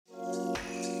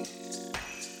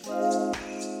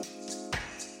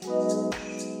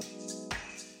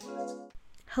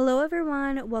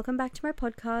everyone, welcome back to my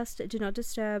podcast, Do Not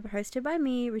Disturb, hosted by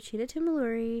me, Rachita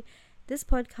Timuluri. This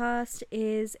podcast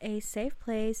is a safe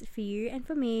place for you and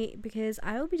for me because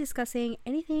I will be discussing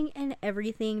anything and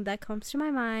everything that comes to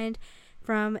my mind,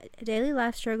 from daily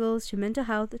life struggles to mental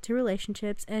health to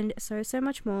relationships and so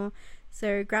much more.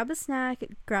 So grab a snack,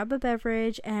 grab a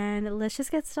beverage, and let's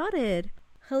just get started.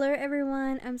 Hello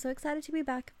everyone, I'm so excited to be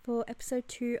back for episode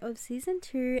 2 of season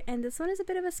 2, and this one is a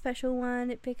bit of a special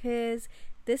one because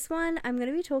this one I'm going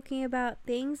to be talking about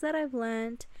things that I've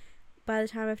learned by the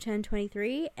time I've turned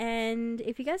 23. And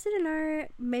if you guys didn't know,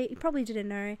 you probably didn't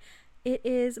know, it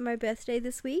is my birthday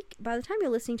this week. By the time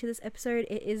you're listening to this episode,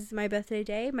 it is my birthday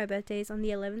day. My birthday is on the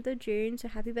 11th of June, so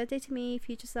happy birthday to me,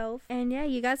 future self. And yeah,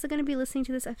 you guys are going to be listening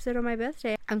to this episode on my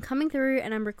birthday. I'm coming through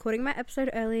and I'm recording my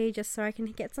episode early just so I can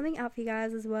get something out for you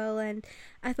guys as well. And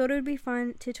I thought it would be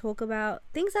fun to talk about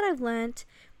things that I've learnt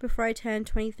before I turned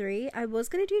 23. I was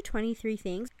going to do 23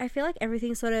 things. I feel like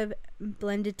everything sort of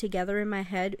blended together in my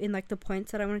head in like the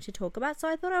points that I wanted to talk about. So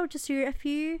I thought I would just do a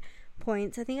few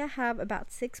points. I think I have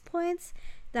about 6 points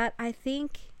that I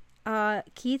think are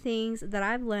key things that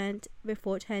I've learned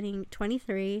before turning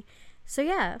 23. So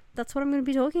yeah, that's what I'm going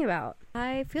to be talking about.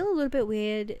 I feel a little bit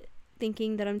weird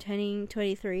thinking that I'm turning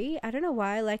 23. I don't know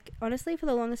why. Like, honestly, for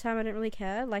the longest time I didn't really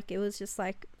care. Like, it was just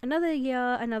like another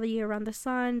year around the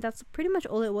sun. That's pretty much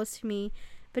all it was to me.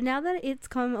 But now that it's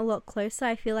come a lot closer,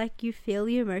 I feel like you feel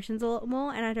the emotions a lot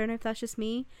more, and I don't know if that's just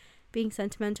me being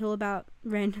sentimental about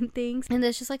random things. And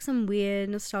there's just like some weird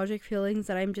nostalgic feelings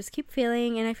that I just keep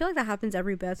feeling, and I feel like that happens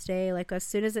every birthday. Like, as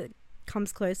soon as it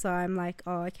comes closer, I'm like,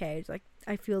 oh, okay. It's like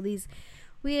I feel these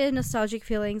weird nostalgic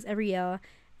feelings every year.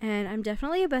 And I'm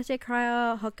definitely a birthday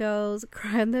crier. Hot girls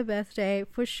cry on their birthday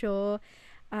for sure.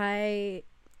 I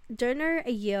don't know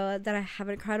a year that I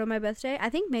haven't cried on my birthday.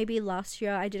 I think maybe last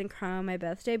year I didn't cry on my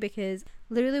birthday because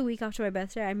literally a week after my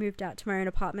birthday I moved out to my own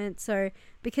apartment. So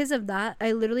because of that,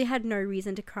 I literally had no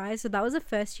reason to cry. So that was the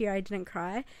first year I didn't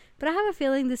cry. But I have a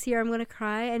feeling this year I'm going to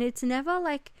cry, and it's never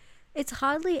like, it's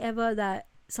hardly ever that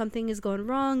something has gone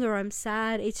wrong or I'm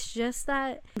sad. It's just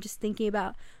that I'm just thinking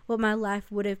about what my life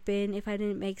would have been if I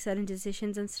didn't make certain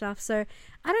decisions and stuff. So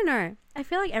I don't know. I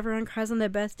feel like everyone cries on their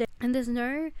birthday, and there's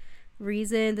no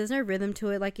reason, there's no rhythm to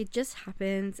it. Like, it just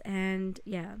happens. And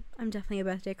yeah, I'm definitely a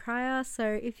birthday crier.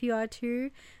 So if you are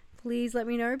too, please let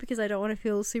me know because I don't want to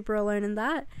feel super alone in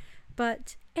that.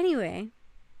 But anyway,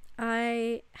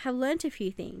 I have learnt a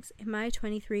few things in my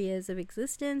 23 years of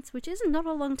existence, which is not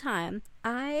a long time.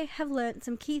 I have learnt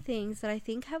some key things that I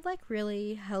think have like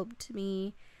really helped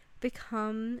me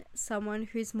become someone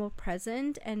who's more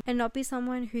present and not be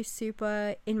someone who's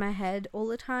super in my head all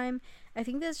the time. I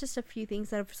think there's just a few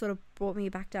things that have sort of brought me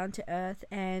back down to earth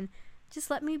and just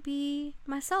let me be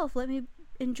myself, let me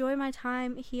enjoy my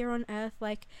time here on earth.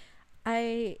 Like,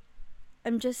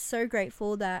 I'm just so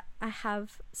grateful that I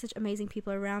have such amazing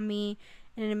people around me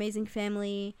and an amazing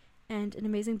family and an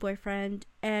amazing boyfriend,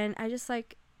 and I just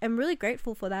like am really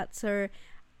grateful for that. So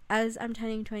as I'm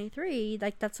turning 23,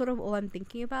 like, that's sort of all I'm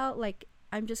thinking about. Like,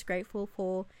 I'm just grateful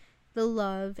for the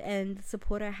love and the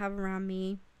support I have around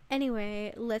me.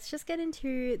 Anyway, let's just get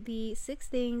into the 6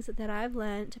 things that I've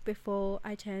learned before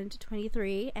I turned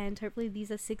 23, and hopefully these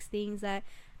are 6 things that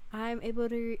I'm able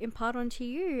to impart onto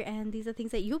you, and these are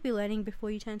things that you'll be learning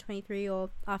before you turn 23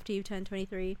 or after you turn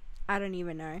 23. I don't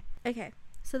even know. Okay,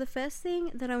 so the first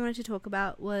thing that I wanted to talk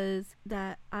about was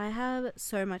that I have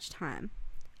so much time.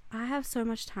 I have so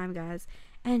much time, guys,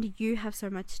 and you have so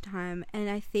much time. And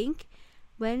I think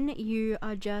when you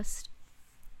are just,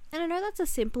 and I know that's a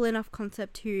simple enough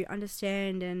concept to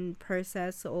understand and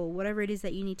process or whatever it is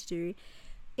that you need to do,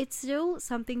 it's still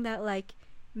something that like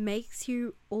makes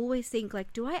you always think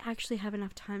like, do I actually have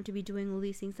enough time to be doing all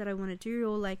these things that I want to do,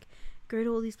 or like go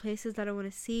to all these places that I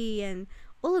want to see, and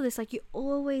all of this. Like, you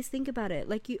always think about it.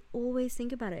 Like, you always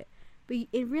think about it. But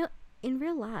in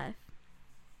real life,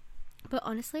 but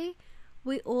honestly,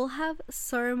 we all have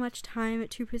so much time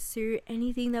to pursue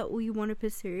anything that we want to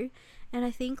pursue. And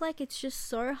I think like it's just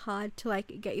so hard to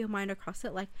like get your mind across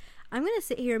it. Like, I'm going to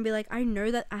sit here and be like, I know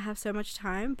that I have so much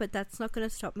time, but that's not going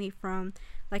to stop me from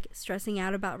like stressing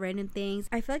out about random things.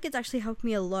 I feel like it's actually helped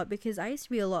me a lot because I used to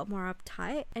be a lot more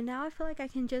uptight, and now I feel like I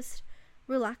can just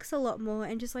relax a lot more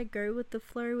and just like go with the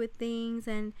flow with things.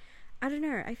 And I don't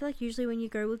know, I feel like usually when you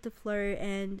go with the flow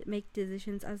and make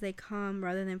decisions as they come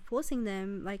rather than forcing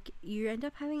them, like, you end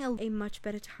up having a much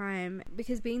better time,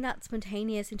 because being that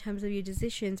spontaneous in terms of your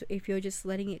decisions, if you're just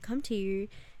letting it come to you,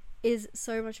 is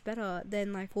so much better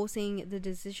than like forcing the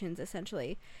decisions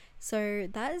essentially. So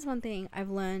that is one thing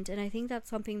I've learned, and I think that's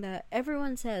something that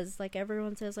everyone says like,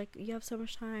 you have so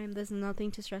much time, there's nothing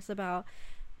to stress about.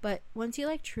 But once you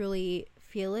like truly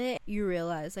feel it, you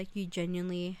realize like you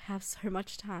genuinely have so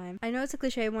much time. I know it's a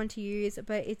cliche one to use,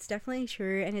 but it's definitely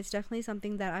true, and it's definitely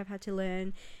something that I've had to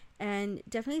learn, and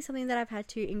definitely something that I've had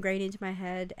to ingrain into my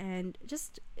head, and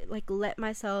just like let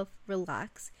myself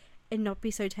relax and not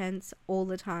be so tense all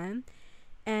the time.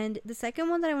 And the second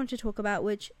one that I want to talk about,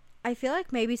 which I feel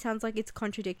like maybe sounds like it's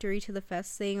contradictory to the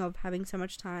first thing of having so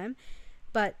much time,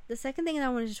 but the second thing that I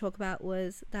wanted to talk about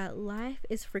was that life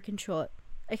is freaking short.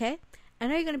 Okay? I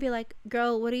know you're going to be like,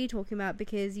 girl, what are you talking about?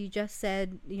 Because you just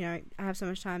said, you know, I have so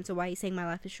much time, so why are you saying my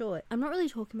life is short? I'm not really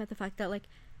talking about the fact that, like,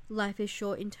 life is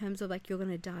short in terms of, like, you're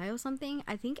going to die or something.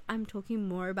 I think I'm talking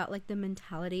more about, like, the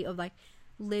mentality of, like,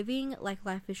 living like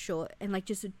life is short and, like,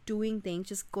 just doing things,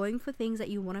 just going for things that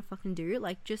you want to fucking do.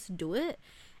 Like, just do it.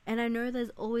 And I know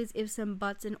there's always ifs and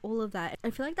buts and all of that.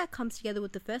 I feel like that comes together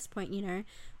with the first point, you know,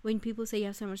 when people say you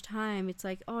have so much time, it's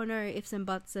like, oh no, ifs and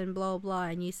buts and blah, blah,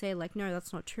 and you say like, no,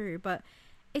 that's not true. But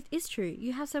it is true.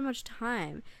 You have so much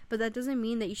time, but that doesn't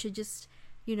mean that you should just,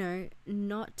 you know,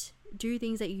 not do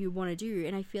things that you want to do.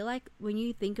 And I feel like when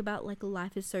you think about like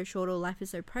life is so short or life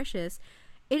is so precious,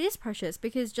 it is precious,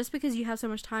 because just because you have so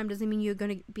much time doesn't mean you're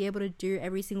going to be able to do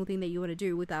every single thing that you want to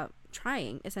do without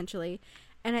trying, essentially.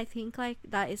 And I think like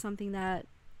that is something that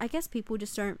I guess people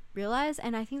just don't realize,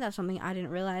 and I think that's something I didn't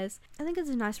realize. I think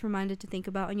it's a nice reminder to think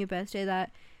about on your birthday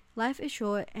that life is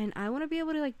short, and I want to be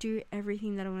able to like do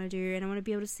everything that I want to do, and I want to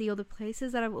be able to see all the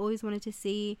places that I've always wanted to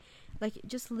see. Like,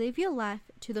 just live your life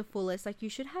to the fullest. Like, you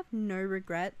should have no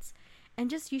regrets, and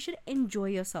just you should enjoy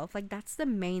yourself. Like, that's the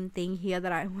main thing here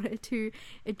that I wanted to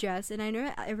address. And I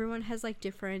know everyone has like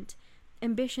different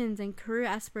ambitions and career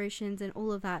aspirations and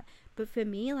all of that, but for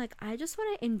me, like, I just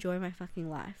want to enjoy my fucking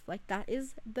life. Like, that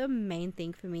is the main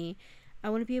thing for me. I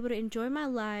want to be able to enjoy my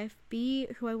life, be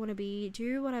who I want to be,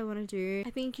 do what I want to do. I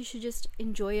think you should just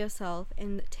enjoy yourself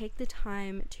and take the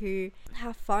time to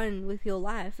have fun with your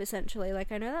life, essentially.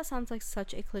 Like, I know that sounds like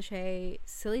such a cliche,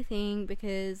 silly thing,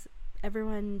 because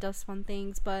everyone does fun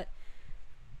things, but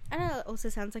I know it also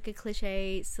sounds like a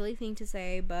cliche, silly thing to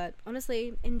say, but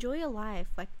honestly, enjoy your life.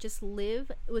 Like, just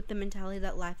live with the mentality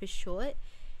that life is short,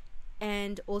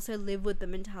 and also live with the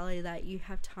mentality that you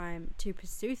have time to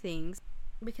pursue things.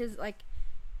 Because, like,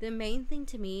 the main thing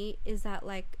to me is that,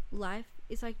 like, life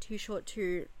is, like, too short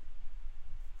to...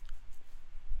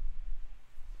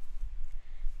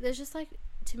 There's just, like,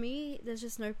 to me, there's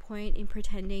just no point in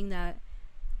pretending that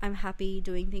I'm happy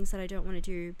doing things that I don't want to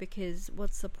do, because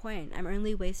what's the point? I'm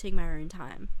only wasting my own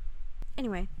time.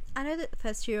 Anyway, I know that the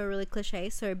first two are really cliche,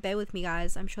 so bear with me,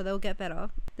 guys. I'm sure they'll get better.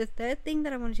 The third thing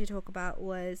that I wanted to talk about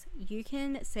was you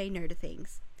can say no to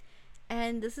things.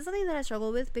 And this is something that I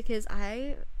struggle with, because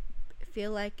I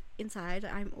feel like inside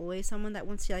I'm always someone that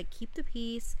wants to like keep the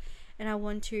peace, and I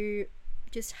want to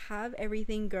just have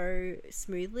everything go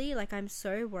smoothly. Like, I'm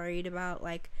so worried about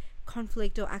like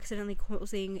conflict or accidentally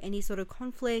causing any sort of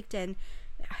conflict and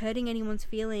hurting anyone's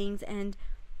feelings, and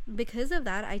because of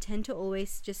that I tend to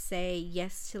always just say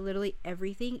yes to literally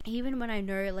everything, even when I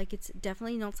know like it's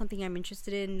definitely not something I'm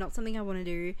interested in, not something I want to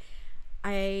do.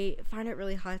 I find it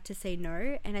really hard to say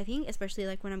no. And I think especially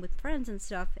like when I'm with friends and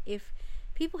stuff, if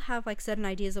people have like certain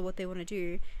ideas of what they want to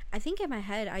do, I think in my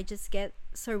head I just get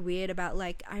so weird about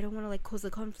like, I don't want to like cause a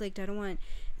conflict, I don't want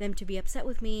them to be upset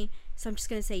with me, so I'm just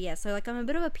gonna say yes. So like, I'm a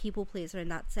bit of a people pleaser in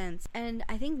that sense. And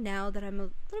I think now that I'm a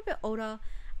little bit older,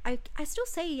 I still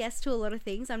say yes to a lot of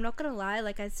things. I'm not gonna lie,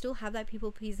 like, I still have that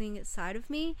people pleasing side of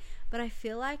me, but I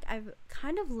feel like I've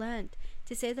kind of learned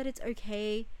to say that it's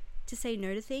okay to say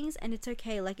no to things, and it's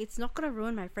okay. Like, it's not gonna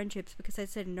ruin my friendships because I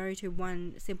said no to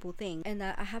one simple thing, and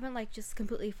that I haven't like just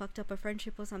completely fucked up a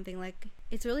friendship or something. Like,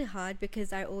 it's really hard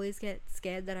because I always get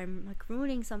scared that I'm like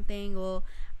ruining something or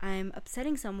I'm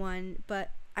upsetting someone, but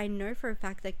I know for a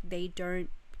fact that they don't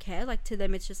care. Like, to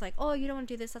them it's just like, oh, you don't want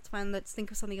to do this, that's fine, let's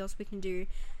think of something else we can do.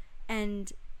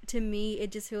 And to me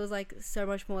it just feels like so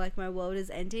much more like my world is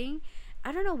ending.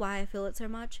 I don't know why I feel it so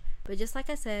much, but just like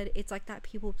I said, it's like that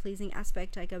people pleasing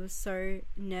aspect. Like, I was so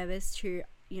nervous to,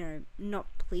 you know, not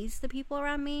please the people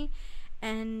around me,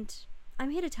 and I'm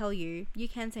here to tell you, you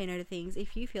can say no to things.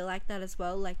 If you feel like that as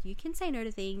well, like, you can say no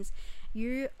to things.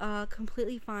 You are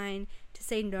completely fine to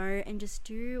say no and just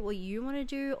do what you want to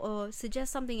do, or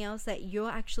suggest something else that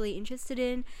you're actually interested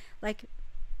in. Like,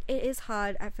 it is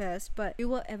hard at first, but do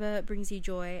whatever brings you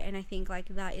joy. And I think like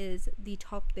that is the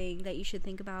top thing that you should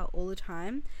think about all the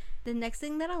time. The next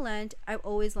thing that I learned, I've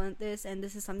always learned this, and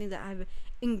this is something that I've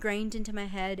ingrained into my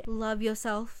head: love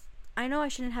yourself. I know I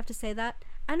shouldn't have to say that.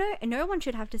 I know no one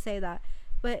should have to say that,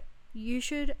 but you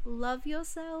should love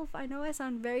yourself. I know I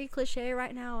sound very cliche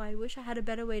right now. I wish I had a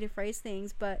better way to phrase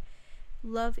things, but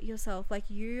love yourself. Like,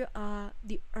 you are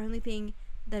the only thing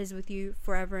that is with you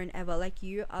forever and ever. Like,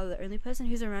 you are the only person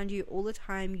who's around you all the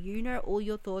time. You know all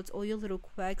your thoughts, all your little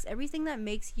quirks, everything that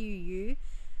makes you you,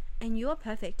 and you are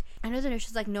perfect. I know the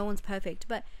notion's like no one's perfect,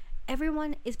 but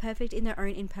everyone is perfect in their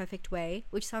own imperfect way,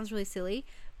 which sounds really silly,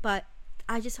 but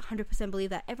I just 100%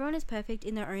 believe that everyone is perfect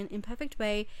in their own imperfect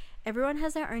way. Everyone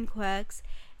has their own quirks,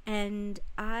 and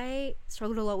I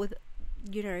struggled a lot with,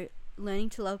 you know, learning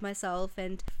to love myself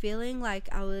and feeling like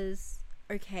I was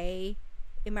okay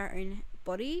in my own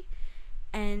body.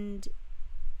 And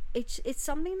it's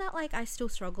something that, like, I still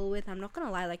struggle with. I'm not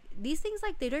gonna lie, like, these things,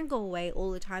 like, they don't go away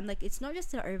all the time. Like, it's not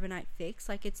just an overnight fix.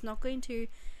 Like,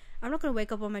 I'm not gonna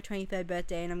wake up on my 23rd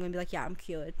birthday and I'm gonna be like, yeah, I'm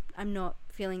cured. I'm not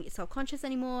feeling self-conscious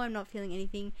anymore. I'm not feeling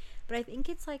anything. But I think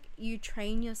it's like you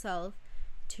train yourself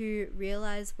to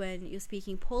realize when you're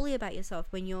speaking poorly about yourself,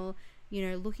 when you're, you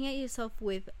know, looking at yourself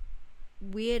with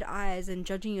weird eyes and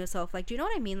judging yourself. Like, do you know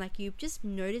what I mean? Like, you just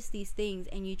notice these things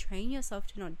and you train yourself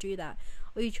to not do that,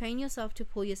 or you train yourself to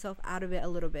pull yourself out of it a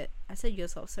little bit. I said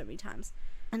yourself so many times.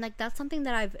 And like, that's something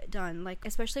that I've done, like,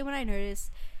 especially when I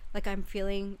notice like I'm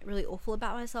feeling really awful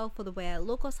about myself or the way I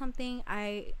look or something.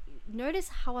 I notice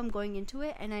how I'm going into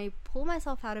it and I pull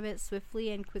myself out of it swiftly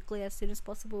and quickly as soon as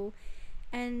possible.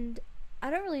 And I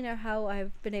don't really know how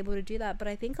I've been able to do that, but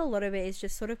I think a lot of it is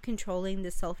just sort of controlling the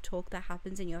self-talk that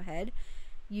happens in your head.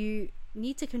 You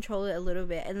need to control it a little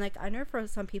bit. And like, I know for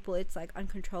some people it's like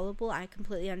uncontrollable. I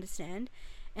completely understand.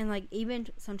 And like, even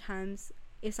sometimes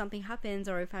if something happens,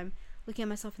 or if I'm looking at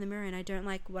myself in the mirror and I don't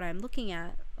like what I'm looking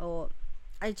at, or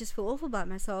I just feel awful about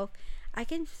myself, I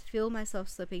can feel myself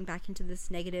slipping back into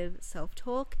this negative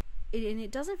self-talk, and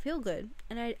it doesn't feel good.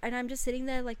 And I'm just sitting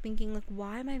there like thinking, like,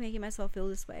 why am I making myself feel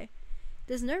this way?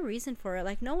 There's no reason for it.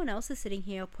 Like, no one else is sitting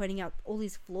here pointing out all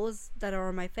these flaws that are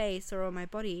on my face or on my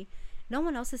body. No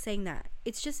one else is saying that.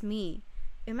 It's just me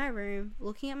in my room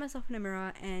looking at myself in a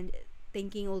mirror and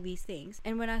thinking all these things.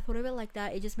 And when I thought of it like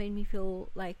that, it just made me feel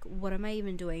like, what am I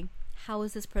even doing? How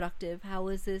is this productive? How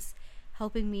is this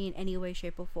helping me in any way,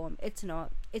 shape, or form? It's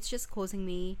not. It's just causing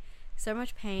me so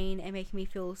much pain and making me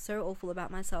feel so awful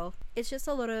about myself. It's just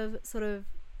a lot of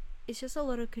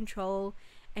control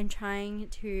and trying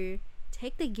to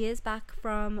take the gears back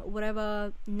from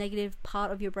whatever negative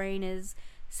part of your brain is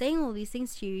saying all these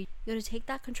things to you. You gotta take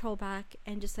that control back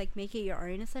and just like make it your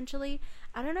own, essentially.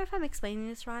 I don't know if I'm explaining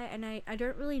this right, and I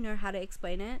don't really know how to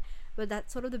explain it, but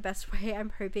that's sort of the best way.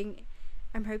 I'm hoping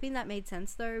that made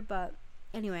sense though. But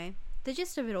anyway, the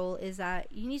gist of it all is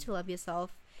that you need to love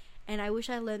yourself. And I wish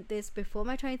I learned this before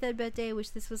my 23rd birthday. I wish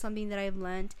this was something that I've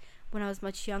learned when I was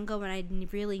much younger, when I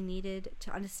really needed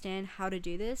to understand how to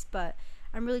do this. But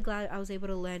I'm really glad I was able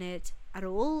to learn it at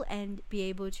all and be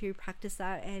able to practice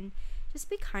that and just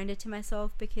be kinder to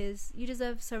myself, because you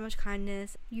deserve so much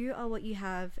kindness. You are what you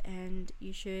have, and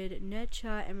you should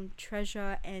nurture and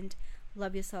treasure and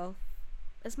love yourself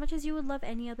as much as you would love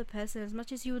any other person, as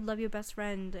much as you would love your best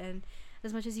friend, and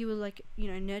as much as you would, like, you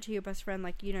know, nurture your best friend.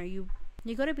 Like, you know, you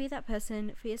gotta be that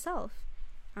person for yourself.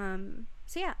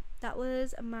 So yeah, that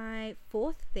was my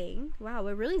fourth thing. Wow,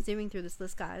 we're really zooming through this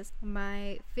list, guys.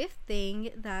 My fifth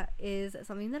thing that is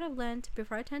something that I've learned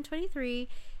before I turned 23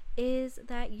 is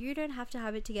that you don't have to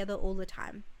have it together all the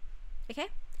time. Okay?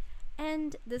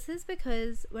 And this is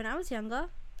because when I was younger,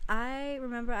 I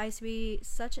remember I used to be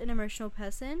such an emotional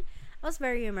person. I was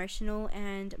very emotional,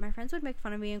 and my friends would make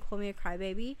fun of me and call me a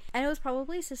crybaby. And it was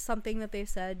probably just something that they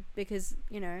said because,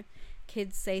 you know,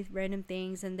 kids say random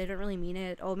things and they don't really mean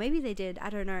it, or maybe they did, I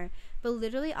don't know. But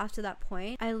literally after that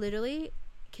point, I literally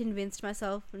convinced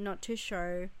myself not to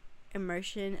show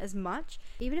emotion as much.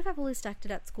 Even if I fully stacked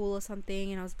it at school or something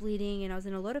and I was bleeding and I was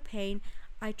in a lot of pain,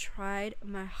 I tried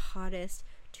my hardest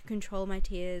to control my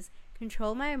tears,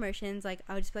 control my emotions. Like,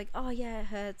 I would just be like, oh yeah, it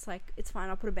hurts, like, it's fine,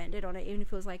 I'll put a band-aid on it, even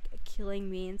if it was like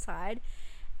killing me inside.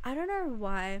 I don't know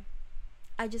why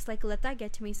I just like let that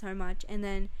get to me so much. And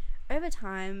then over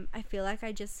time, I feel like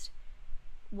I just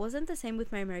wasn't the same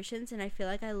with my emotions, and I feel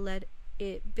like I let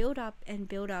it build up and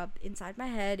build up inside my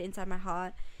head, inside my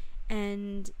heart,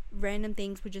 and random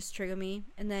things would just trigger me,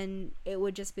 and then it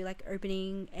would just be like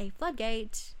opening a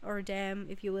floodgate or a dam,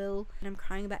 if you will, and I'm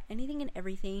crying about anything and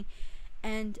everything.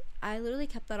 And I literally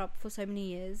kept that up for so many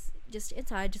years, just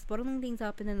inside, just bottling things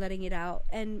up and then letting it out.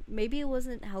 And maybe it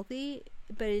wasn't healthy,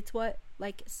 but it's what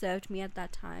like served me at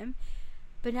that time.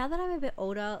 But now that I'm a bit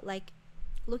older, like,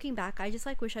 looking back, I just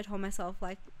like wish I told myself,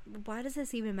 like, why does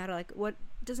this even matter? Like, what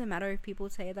does it matter if people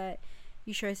say that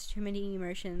you show too many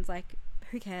emotions? Like,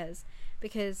 who cares?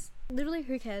 Because literally,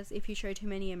 who cares if you show too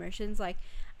many emotions? Like,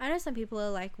 I know some people are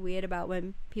like weird about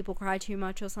when people cry too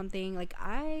much or something. Like,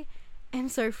 I am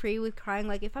so free with crying.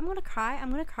 Like, if I'm gonna cry, I'm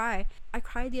gonna cry. I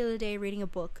cried the other day reading a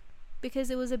book. because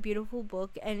it was a beautiful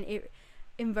book and it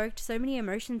invoked so many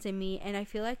emotions in me. And I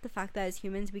feel like the fact that as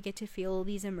humans we get to feel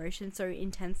these emotions so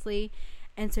intensely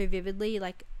and so vividly,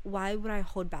 like, why would I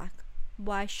hold back?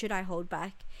 Why should I hold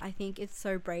back? I think it's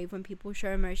so brave when people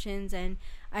show emotions, and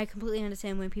I completely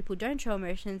understand when people don't show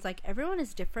emotions. Like, everyone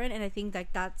is different, and I think that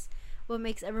that's what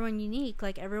makes everyone unique.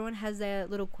 Like, everyone has their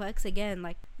little quirks again,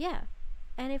 like, yeah.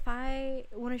 And if I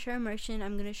want to show emotion,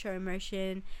 I'm gonna show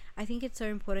emotion. I think it's so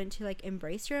important to like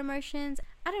embrace your emotions.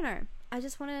 I don't know, I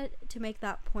just wanted to make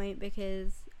that point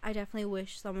because I definitely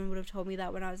wish someone would have told me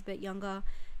that when I was a bit younger.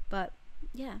 But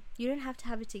yeah, you don't have to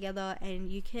have it together,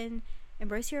 and you can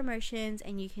embrace your emotions,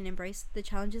 and you can embrace the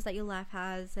challenges that your life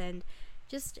has, and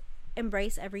just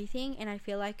embrace everything. And I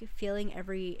feel like feeling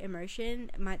every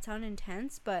emotion might sound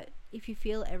intense, but if you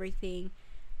feel everything,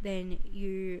 then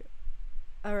you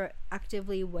are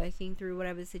actively working through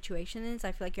whatever the situation is.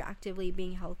 I feel like you're actively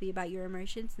being healthy about your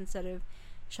emotions instead of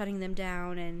shutting them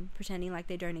down and pretending like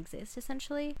they don't exist,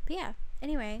 essentially. But yeah,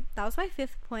 anyway, that was my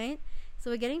 5th point.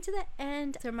 So we're getting to the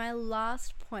end. So my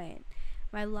last point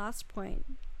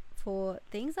for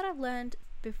things that I've learned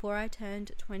before I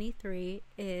turned 23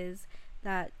 is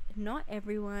that not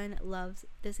everyone loves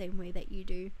the same way that you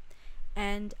do.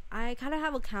 And I kind of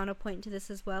have a counterpoint to this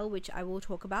as well, which I will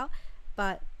talk about,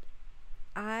 but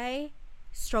I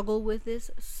struggle with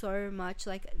this so much.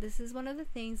 Like, this is one of the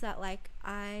things that like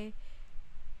I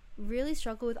really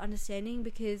struggle with understanding,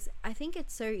 because I think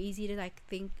it's so easy to like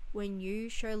think when you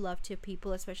show love to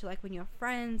people, especially like when you're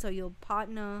friends or your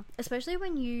partner, especially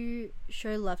when you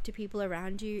show love to people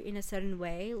around you in a certain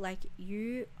way, like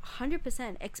you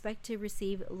 100% expect to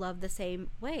receive love the same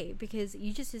way, because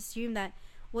you just assume that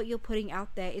what you're putting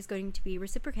out there is going to be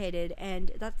reciprocated,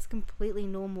 and that's completely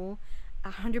normal.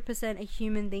 100% a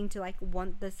human thing to like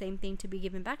want the same thing to be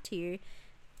given back to you,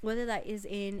 whether that is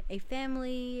in a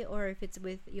family, or if it's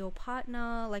with your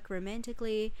partner like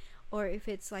romantically, or if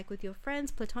it's like with your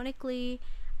friends platonically.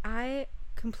 I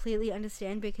completely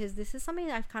understand, because this is something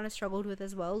that I've kind of struggled with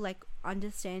as well, like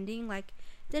understanding like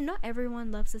that not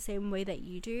everyone loves the same way that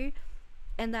you do,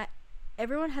 and that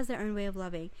everyone has their own way of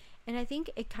loving. And I think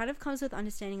it kind of comes with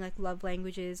understanding like love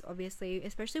languages, obviously,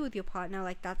 especially with your partner.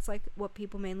 Like, that's like what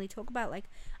people mainly talk about, like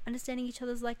understanding each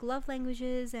other's like love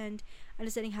languages and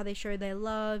understanding how they show their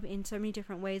love in so many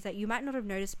different ways that you might not have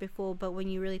noticed before, but when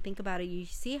you really think about it, you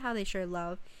see how they show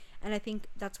love. And I think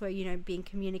that's where, you know, being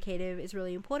communicative is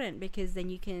really important, because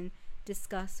then you can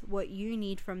discuss what you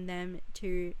need from them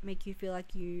to make you feel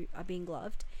like you are being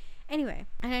loved. Anyway,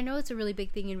 and I know it's a really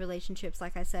big thing in relationships,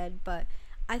 like I said, but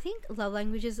I think love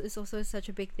languages is also such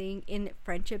a big thing in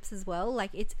friendships as well.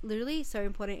 Like, it's literally so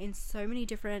important in so many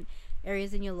different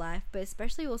areas in your life, but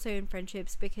especially also in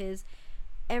friendships, because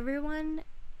everyone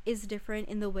is different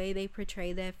in the way they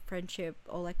portray their friendship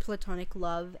or like platonic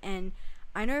love. And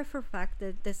I know for a fact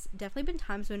that there's definitely been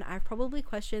times when I've probably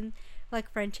questioned like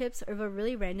friendships over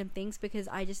really random things, because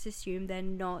I just assume they're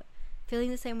not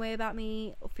feeling the same way about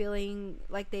me, or feeling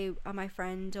like they are my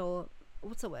friend, or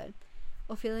what's the word,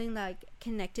 or feeling like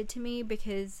connected to me,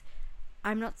 because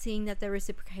I'm not seeing that they're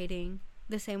reciprocating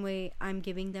the same way I'm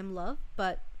giving them love.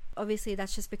 But obviously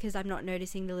that's just because I'm not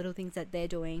noticing the little things that they're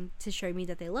doing to show me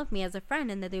that they love me as a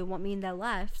friend and that they want me in their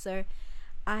life. So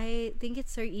I think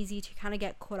it's so easy to kind of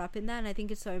get caught up in that, and I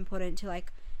think it's so important to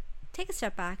like take a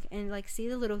step back and like see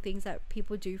the little things that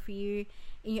people do for you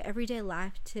in your everyday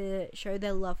life to show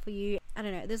their love for you. I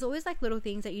don't know, there's always like little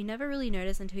things that you never really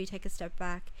notice until you take a step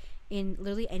back in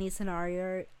literally any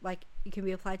scenario. Like, it can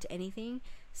be applied to anything.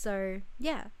 So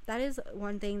yeah, that is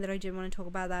one thing that I did want to talk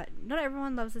about, that not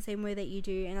everyone loves the same way that you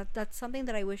do, and that's something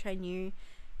that I wish I knew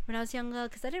when I was younger,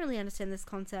 because I didn't really understand this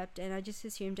concept, and I just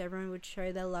assumed everyone would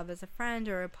show their love as a friend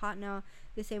or a partner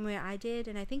the same way I did.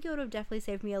 And I think it would have definitely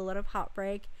saved me a lot of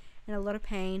heartbreak and a lot of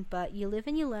pain, but you live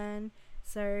and you learn.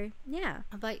 So yeah,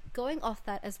 but going off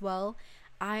that as well,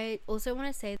 I also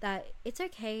want to say that it's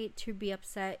okay to be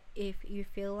upset if you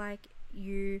feel like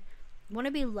you want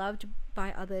to be loved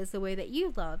by others the way that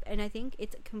you love, and I think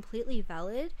it's completely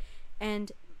valid.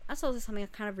 And that's also something I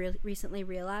kind of recently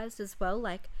realized as well.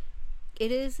 Like,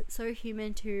 it is so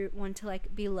human to want to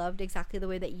like be loved exactly the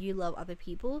way that you love other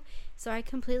people. So I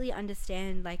completely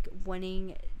understand like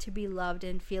wanting to be loved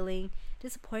and feeling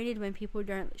disappointed when people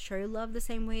don't show love the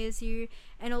same way as you.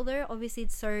 And although obviously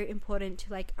it's so important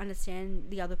to like understand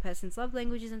the other person's love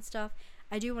languages and stuff,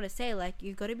 I do want to say like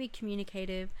you've got to be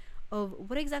communicative of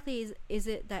what exactly is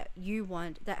it that you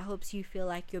want that helps you feel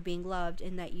like you're being loved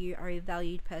and that you are a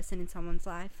valued person in someone's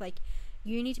life. Like,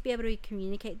 you need to be able to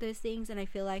communicate those things, and I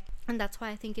feel like, and that's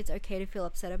why I think it's okay to feel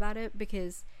upset about it,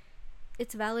 because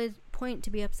it's a valid point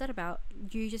to be upset about.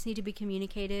 You just need to be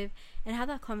communicative and have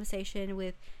that conversation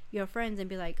with your friends and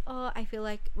be like, oh, I feel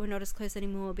like we're not as close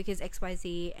anymore because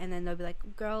XYZ. And then they'll be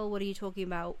like, girl, what are you talking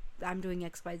about? I'm doing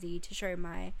XYZ to show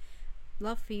my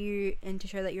love for you and to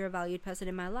show that you're a valued person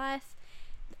in my life.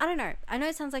 I don't know. I know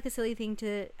it sounds like a silly thing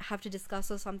to have to discuss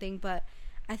or something, but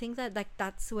I think that like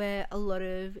that's where a lot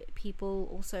of people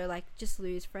also like just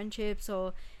lose friendships,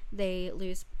 or they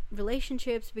lose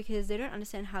relationships because they don't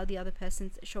understand how the other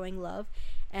person's showing love,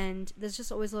 and there's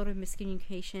just always a lot of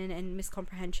miscommunication and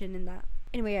miscomprehension in that.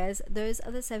 Anyway, guys, those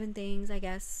are the 7 things, I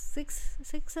guess, six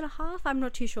and a half, I'm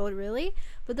not too sure really,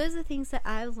 but those are the things that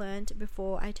I've learned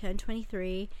before I turned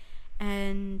 23.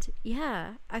 And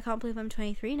yeah, I can't believe I'm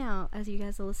 23 now as you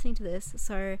guys are listening to this.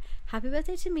 So happy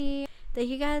birthday to me. Thank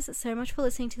you guys so much for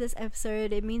listening to this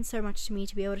episode. It means so much to me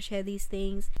to be able to share these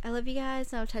things. I love you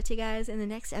guys, and I'll chat to you guys in the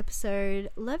next episode.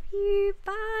 Love you.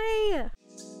 Bye.